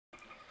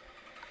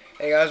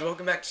Hey guys,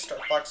 welcome back to Star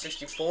Fox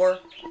 64.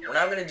 We're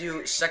now going to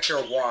do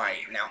Sector Y.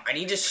 Now, I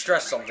need to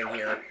stress something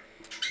here.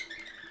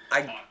 We're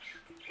under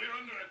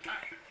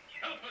attack.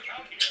 Help us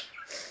out here.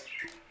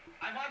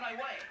 I'm on my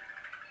way.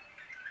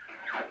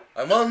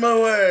 I'm on my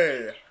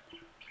way!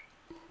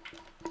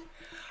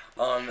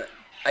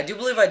 I do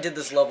believe I did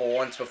this level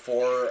once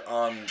before,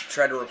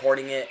 tried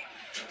recording it,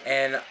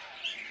 and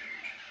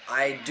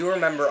I do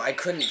remember I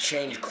couldn't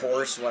change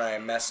course when I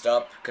messed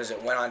up, because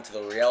it went on to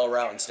the yellow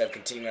route instead of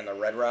continuing on the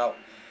red route.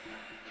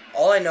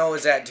 All I know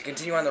is that to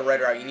continue on the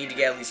red route, you need to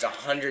get at least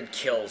 100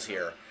 kills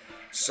here.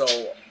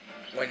 So,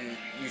 when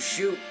you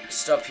shoot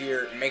stuff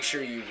here, make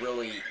sure you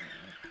really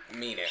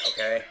mean it,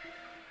 okay?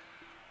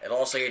 It'll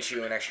also get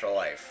you an extra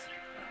life.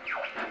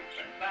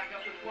 Back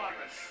up the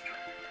progress.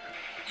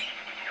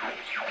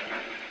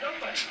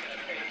 Somebody's gonna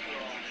pay for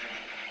all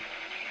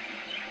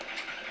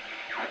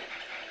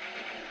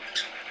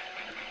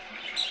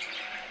this.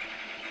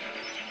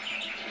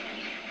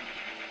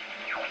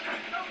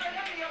 Don't let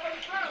any of them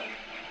through.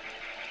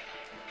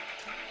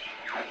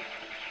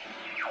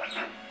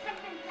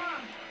 Something's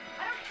wrong.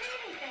 I don't see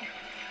anything.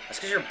 That's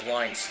because you're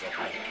blind, Slippy.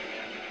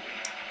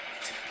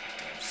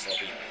 Damn,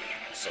 Slippy.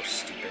 So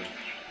stupid.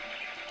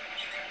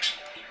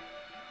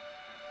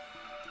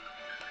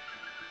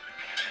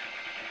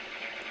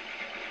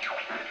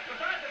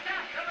 Surprise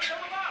attack! Never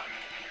come up!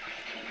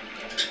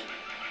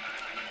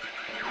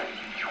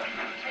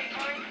 Hey,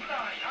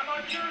 Einstein, I'm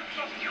on your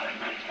side.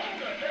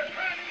 Hold it! They're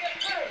trying to get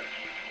through!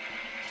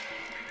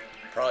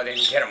 Probably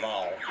didn't get them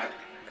all.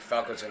 The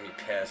Falco's gonna be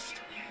pissed.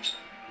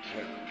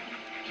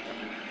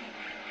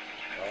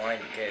 I want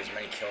to get as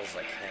many kills as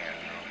I can,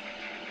 you know?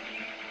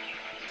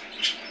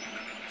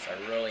 So I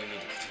really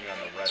need to continue on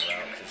the red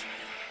route, because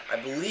I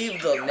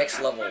believe the next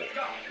level,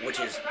 which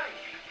is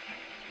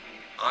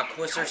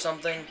Aquas or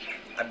something,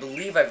 I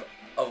believe of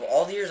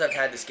all the years I've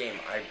had this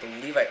game, I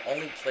believe I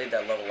only played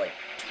that level like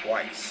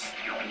twice.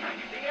 The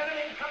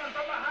enemy's coming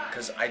from behind!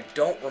 Because I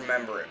don't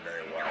remember it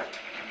very well.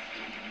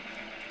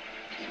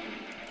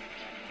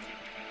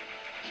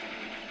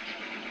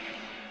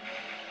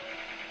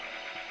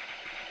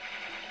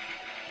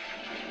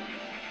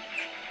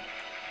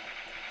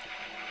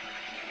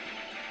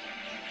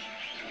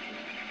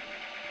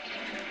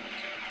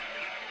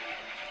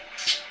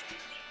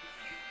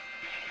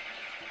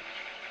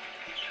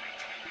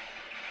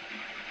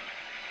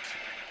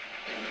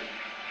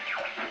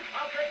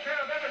 I'll take care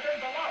of everything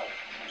below!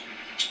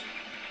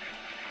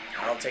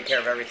 I'll take care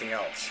of everything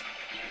else.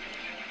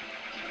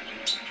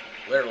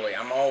 Literally,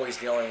 I'm always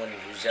the only one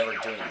who's ever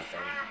doing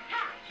anything.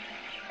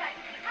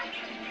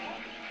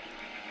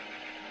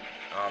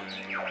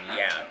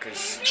 Yeah,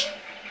 because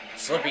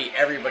Slippy,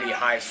 everybody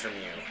hides from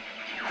you.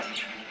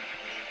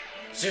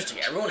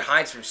 Seriously, everyone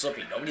hides from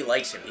Slippy. Nobody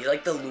likes him. He's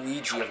like the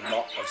Luigi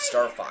of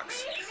Star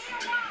Fox.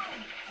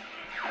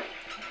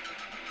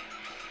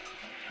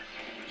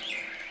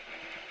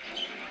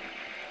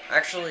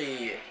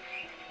 Actually,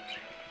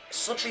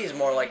 Slippy is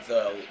more like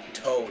the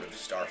Toad of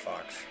Star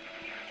Fox.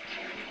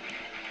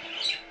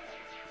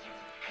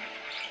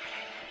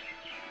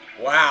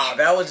 Wow,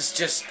 that was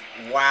just...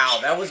 Wow,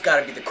 that was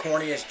gotta be the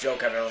corniest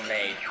joke I've ever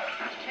made.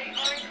 Hey,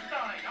 Einstein,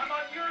 I'm on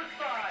your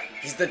side!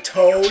 He's the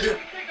Toad? Take him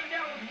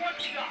down with one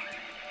shot!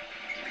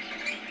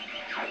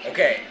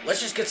 Okay, let's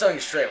just get something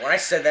straight. When I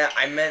said that,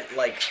 I meant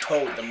like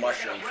Toad the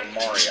Mushroom from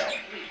Mario. Is that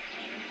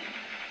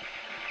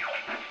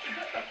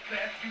the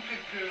best you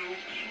could do?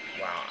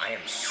 Wow, I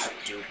am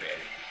stupid.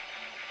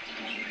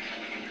 Hey,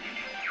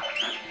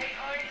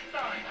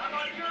 Einstein, I'm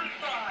on your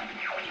side!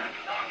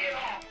 Knock it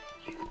off!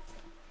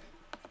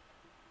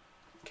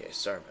 Okay,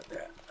 sorry about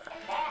that.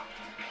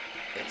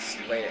 It's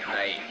late at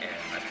night and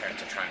my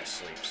parents are trying to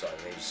sleep, so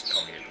they just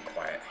told me to be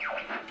quiet.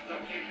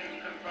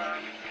 Location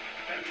confirmed.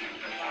 Sending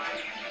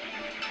supplies.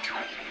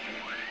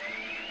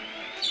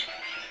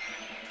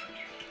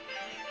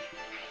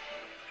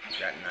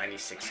 Got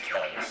 96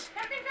 kills.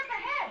 Something's up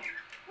ahead.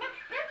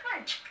 Looks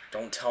different.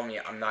 Don't tell me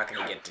I'm not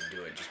gonna get to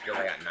do it just because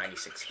I got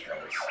 96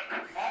 kills.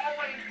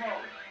 Always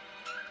mode.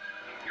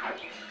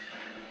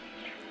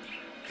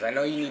 Because I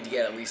know you need to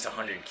get at least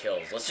 100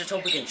 kills. Let's just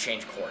hope we can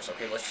change course,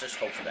 okay? Let's just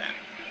hope for that.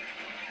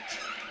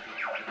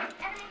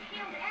 Enemy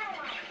shield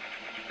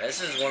analyzed. Now, this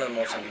is one of the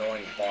most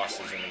annoying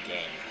bosses in the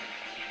game.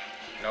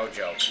 No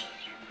joke.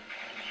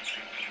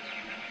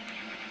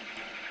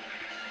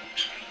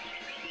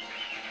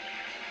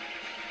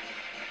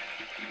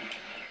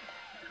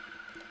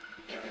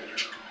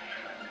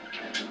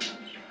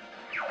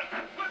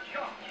 Good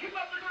job. Keep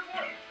up the good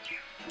work.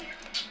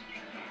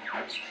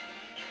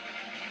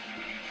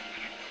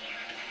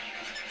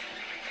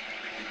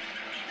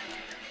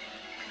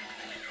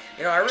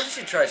 You know, I really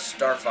should try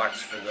Star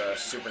Fox for the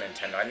Super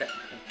Nintendo. I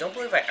don't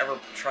believe I ever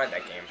tried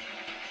that game.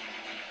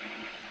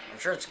 I'm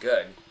sure it's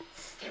good.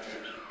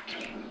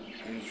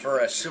 And for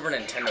a Super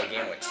Nintendo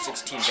game with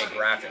 16-bit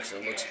graphics,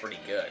 it looks pretty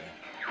good.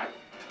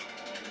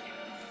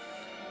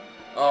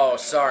 Oh,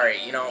 sorry,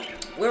 you know,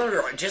 we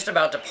were just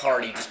about to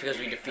party just because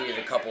we defeated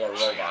a couple of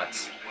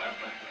robots.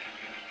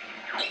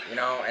 You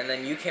know, and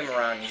then you came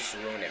around and you just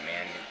ruined it,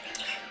 man.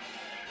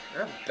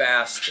 You're a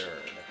bastard.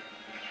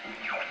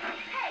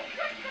 Hey,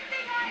 what's the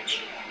big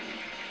idea?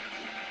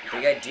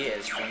 Big idea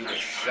is for you to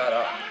shut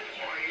up.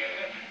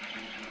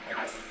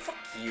 Like, fuck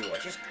you. I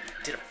just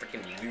did a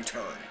freaking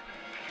U-turn.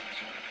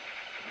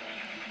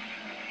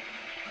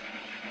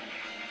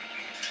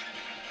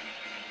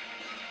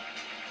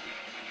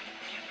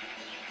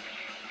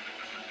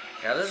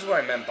 Now this is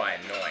what I meant by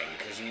annoying,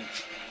 because he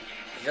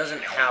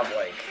doesn't have,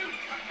 like,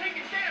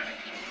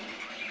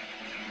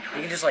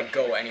 he can just, like,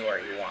 go anywhere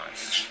he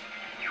wants.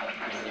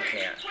 And you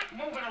can't.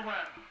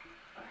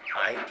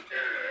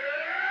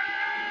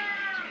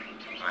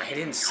 I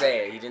didn't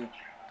say it. He didn't.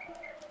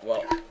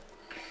 Well,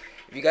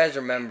 if you guys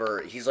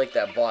remember, he's like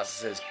that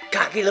boss that says,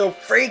 "Cocky little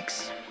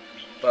freaks!"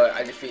 But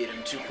I defeated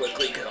him too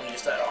quickly because I'm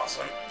just that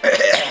awesome.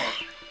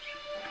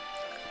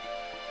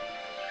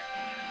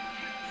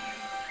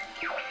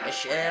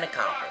 Mission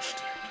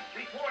accomplished.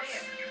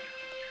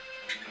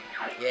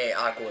 Yay,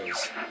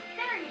 Aquas.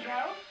 There you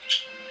go.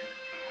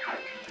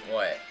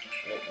 What?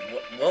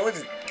 What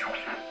was...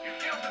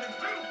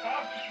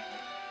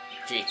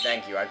 Gee,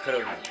 thank you. I could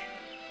have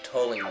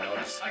totally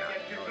noticed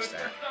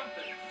that.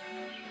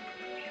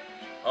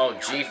 Oh,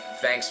 gee,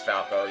 thanks,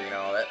 Falco. You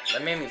know,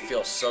 that made me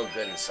feel so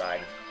good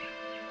inside.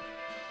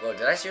 Well,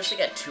 did I seriously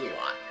get 2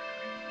 lot?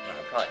 No,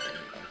 I probably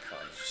didn't. I'm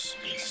probably just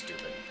being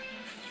stupid.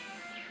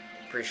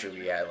 Pretty sure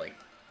we had, like,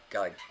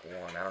 got, like,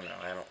 1. I don't know.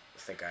 I don't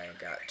think I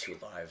got 2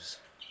 lives.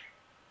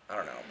 I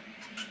don't know.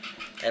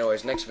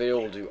 Anyways, next video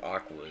we'll do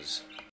Aquas.